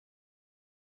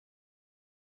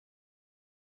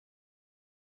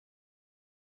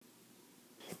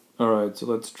Alright, so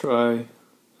let's try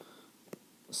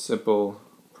a simple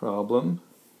problem.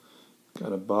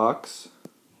 Got a box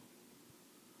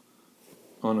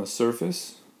on a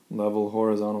surface, level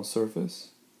horizontal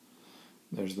surface.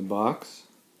 There's the box.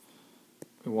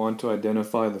 We want to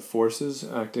identify the forces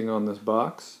acting on this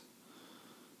box.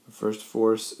 The first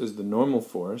force is the normal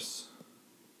force.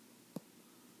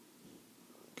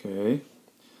 Okay.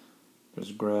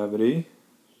 There's gravity,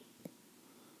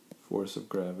 force of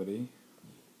gravity.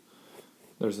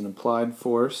 There's an applied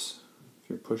force if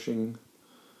you're pushing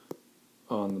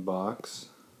on the box.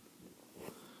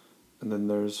 And then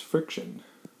there's friction,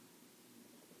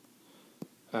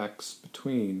 acts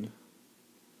between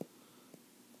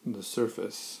the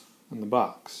surface and the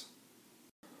box.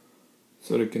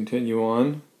 So to continue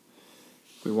on,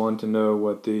 we want to know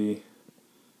what the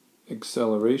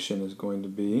acceleration is going to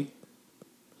be.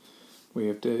 We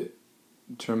have to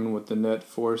determine what the net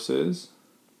force is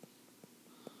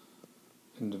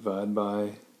and divide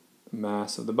by the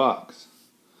mass of the box.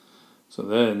 So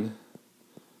then,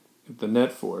 if the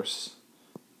net force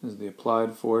is the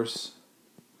applied force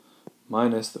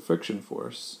minus the friction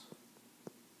force,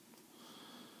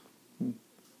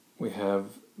 we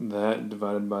have that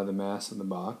divided by the mass of the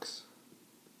box.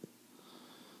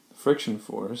 The friction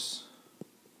force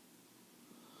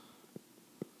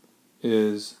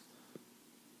is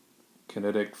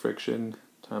kinetic friction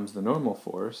times the normal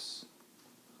force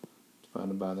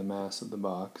divided by the mass of the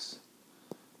box,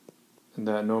 and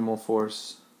that normal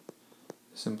force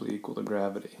is simply equal to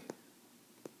gravity,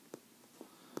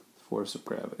 the force of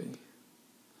gravity.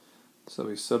 So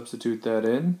we substitute that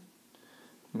in,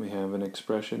 and we have an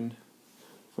expression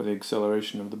for the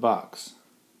acceleration of the box.